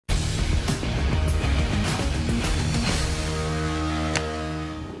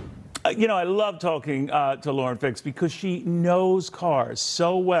I love talking to Lauren Fix because she knows cars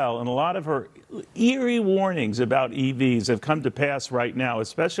so well, and a lot of her eerie warnings about EVs have come to pass right now,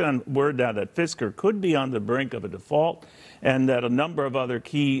 especially on word now that Fisker could be on the brink of a default, and that a number of other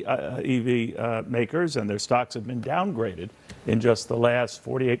key EV makers and their stocks have been downgraded in just the last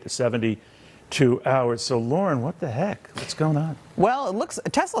 48 to 72 hours. So, Lauren, what the heck? What's going on? Well, it looks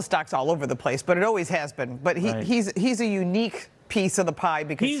Tesla stock's all over the place, but it always has been. But he's a unique piece of the pie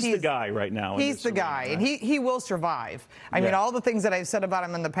because he's the guy right now. He's the guy, right? And he will survive. I mean, all the things that I've said about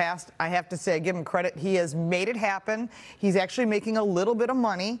him in the past, I have to say, I give him credit. He has made it happen. He's actually making a little bit of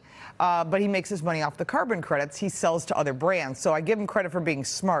money, but he makes his money off the carbon credits he sells to other brands. So I give him credit for being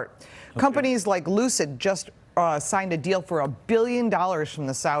smart. Okay. Companies like Lucid just signed a deal for $1 billion from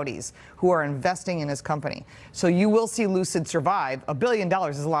the Saudis who are investing in his company. So you will see Lucid survive. $1 billion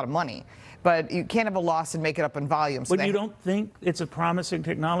is a lot of money. But you can't have a loss and make it up in volume. So but you don't think it's a promising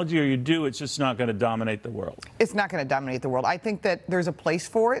technology, or you do, it's just not going to dominate the world? It's not going to dominate the world. I think that there's a place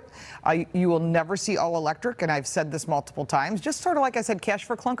for it. You will never see all electric, and I've said this multiple times. Just sort of like I said, cash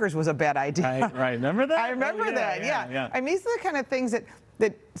for clunkers was a bad idea. Right. Remember that? I remember that, yeah. I mean, these are the kind of things that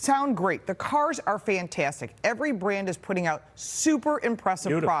sound great. The cars are fantastic. Every brand is putting out super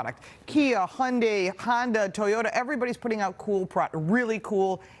impressive product. Kia, Hyundai, Honda, Toyota, everybody's putting out cool product, really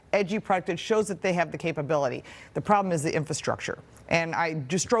cool, edgy product that shows that they have the capability. The problem is the infrastructure. And I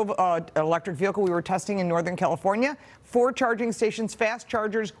just drove an electric vehicle we were testing in Northern California. 4 charging stations, fast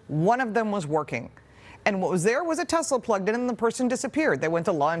chargers, one of them was working. And what was there was a Tesla plugged in and the person disappeared. They went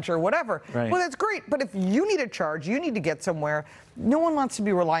to lunch or whatever. Right. Well, that's great. But if you need a charge, you need to get somewhere, no one wants to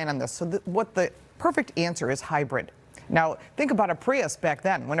be relying on this. So what the perfect answer is hybrid. Now, think about a Prius back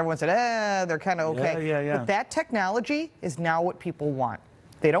then when everyone said, they're kind of okay. Yeah. But that technology is now what people want.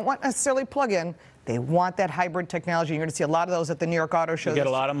 They don't want necessarily plug-in. They want that hybrid technology. You're going to see a lot of those at the New York Auto Show. You get a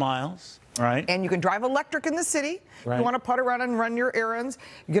lot of miles. Right. And you can drive electric in the city. Right. If you want to putt around and run your errands,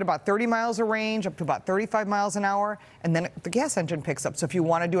 you get about 30 miles of range, up to about 35 miles an hour, and then the gas engine picks up. So if you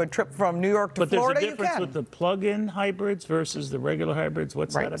want to do a trip from New York to Florida, you can. But there's a difference with the plug-in hybrids versus the regular hybrids.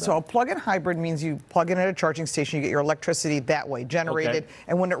 What's that about? So a plug-in hybrid means you plug in at a charging station, you get your electricity that way generated,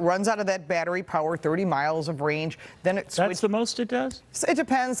 and when it runs out of that battery power, 30 miles of range, then it switches. That's the most it does? So it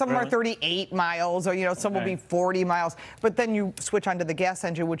depends. Some are 38 miles, or some will be 40 miles. But then you switch onto the gas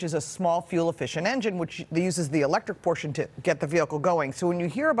engine, which is a small fuel-efficient engine, which uses the electric portion to get the vehicle going. So when you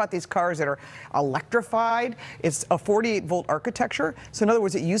hear about these cars that are electrified, it's a 48-volt architecture. So in other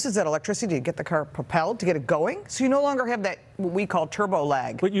words, it uses that electricity to get the car propelled, to get it going. So you no longer have that what we call turbo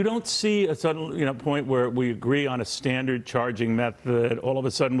lag. But you don't see a sudden point where we agree on a standard charging method. All of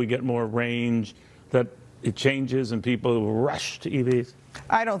a sudden we get more range, that it changes and people rush to EVs?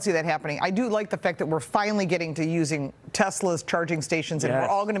 I don't see that happening. I do like the fact that we're finally getting to using Tesla's charging stations, and we're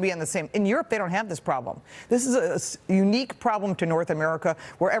all going to be on the same. In Europe, they don't have this problem. This is a unique problem to North America,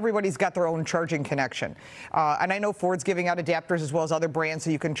 where everybody's got their own charging connection. And I know Ford's giving out adapters as well as other brands, so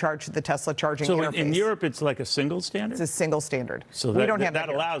you can charge to the Tesla charging interface. So in Europe, it's like a single standard? It's a single standard. So that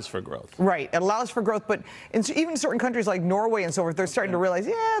allows for growth. Right. It allows for growth, but even certain countries like Norway and so forth, they're starting to realize,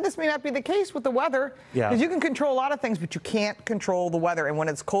 this may not be the case with the weather. Because you can control a lot of things, but you can't control the weather. And when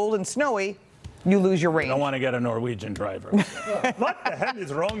it's cold and snowy, you lose your range. I don't want to get a Norwegian driver. What the heck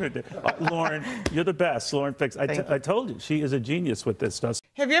is wrong with you? Lauren, you're the best. Lauren Fix. I told you, she is a genius with this stuff.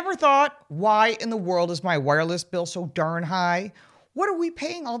 Have you ever thought, why in the world is my wireless bill so darn high? What are we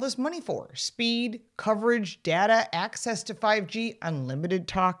paying all this money for? Speed, coverage, data, access to 5G, unlimited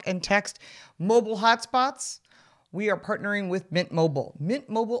talk and text, mobile hotspots? We are partnering with Mint Mobile. Mint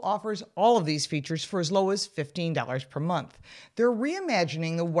Mobile offers all of these features for as low as $15 per month. They're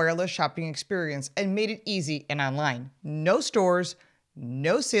reimagining the wireless shopping experience and made it easy and online. No stores,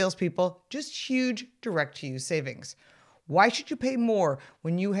 no salespeople, just huge direct-to-you savings. Why should you pay more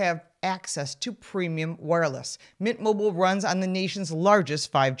when you have access to premium wireless? Mint Mobile runs on the nation's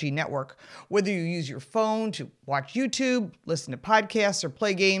largest 5G network. Whether you use your phone to watch YouTube, listen to podcasts, or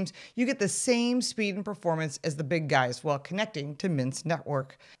play games, you get the same speed and performance as the big guys while connecting to Mint's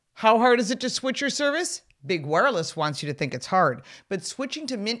network. How hard is it to switch your service? Big Wireless wants you to think it's hard, but switching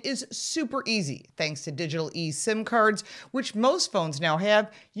to Mint is super easy. Thanks to digital eSIM cards, which most phones now have,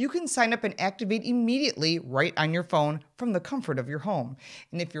 you can sign up and activate immediately right on your phone from the comfort of your home.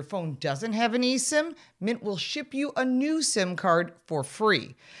 And if your phone doesn't have an eSIM, Mint will ship you a new SIM card for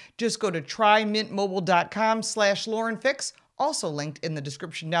free. Just go to trymintmobile.com/LaurenFix, also linked in the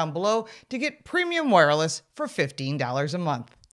description down below, to get premium wireless for $15 a month.